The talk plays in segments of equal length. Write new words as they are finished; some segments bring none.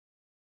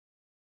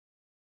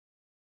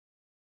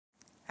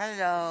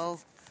Hello,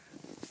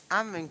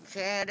 I'm in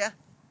Canada,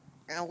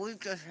 and we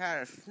just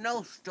had a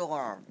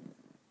snowstorm.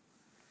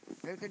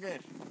 Look at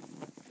this.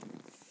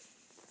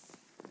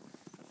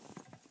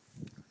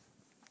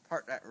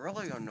 Part that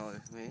really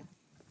annoys me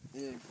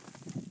is,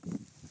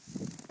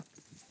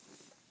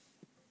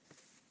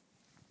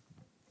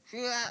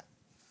 see that?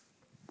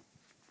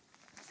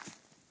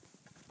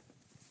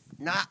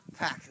 Not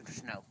patch of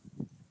snow.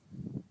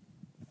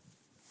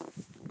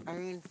 I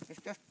mean,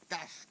 it's just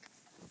dust.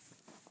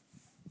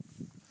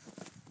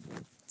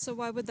 So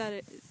why would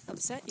that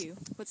upset you?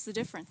 What's the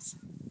difference?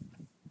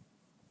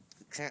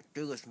 You can't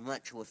do as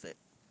much with it.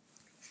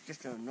 It's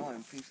just an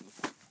annoying piece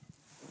of.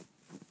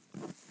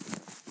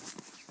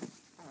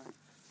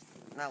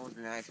 That was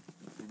a nice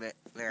bit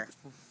there.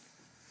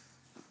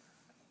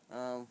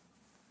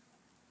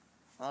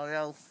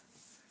 Although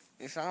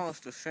it's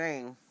almost the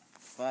same,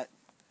 but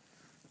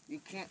you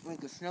can't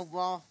make a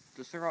snowball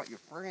to throw at your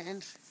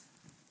friends.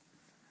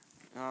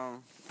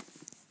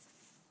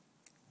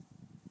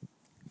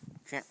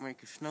 Can't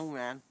make a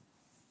snowman.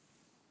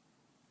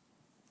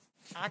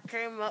 I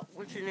came up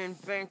with an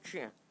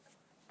invention.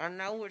 I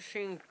know it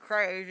seems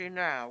crazy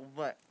now,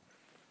 but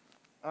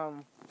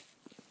I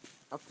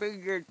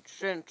figured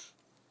since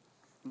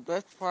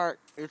this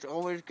part is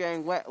always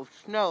getting wet with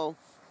snow,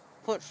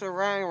 put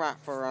saran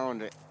wrap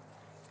around it,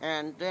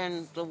 and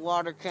then the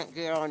water can't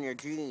get on your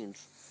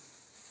jeans,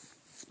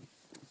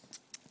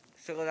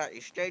 so that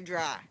you stay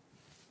dry.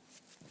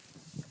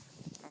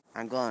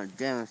 I'm going to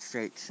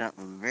demonstrate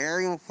something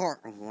very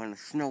important when the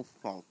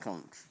snowfall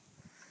comes.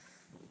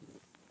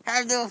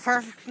 How to do a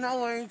perfect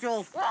snow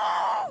angel. Woo!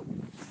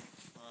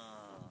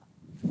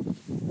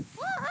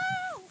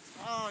 Woohoo!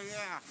 Oh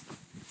yeah.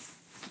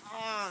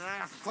 Oh,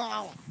 that's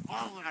cool.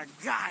 Oh my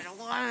God,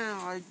 what am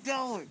I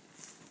doing?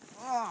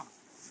 Oh.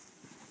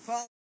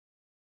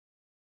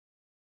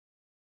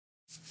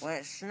 When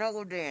it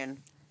snowed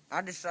in,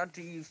 I decided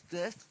to use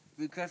this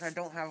because I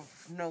don't have a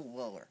snow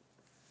blower.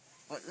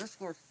 But this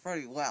works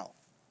pretty well,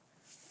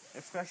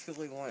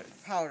 especially when it's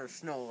powder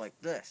snow like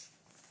this.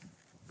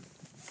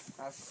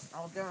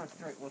 I'll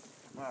demonstrate with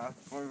my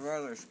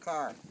brother's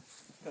car,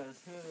 because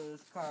his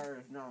car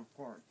is not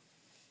important.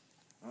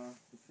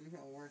 See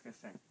how it works this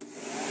thing.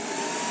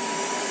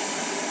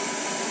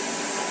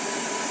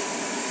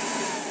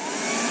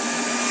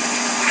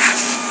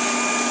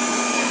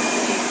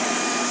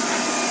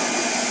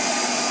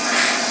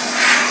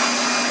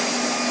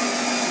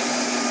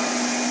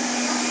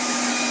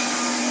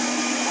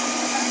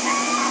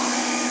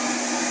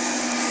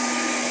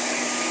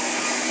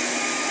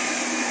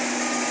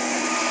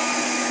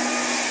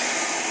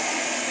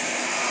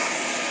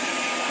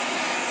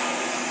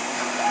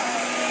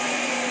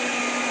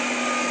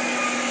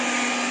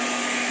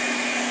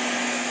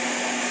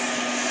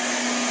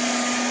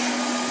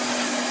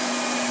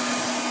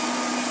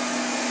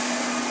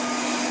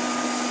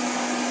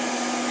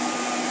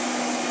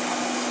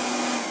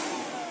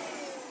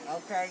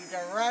 Okay,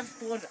 the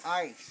rest was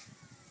ice.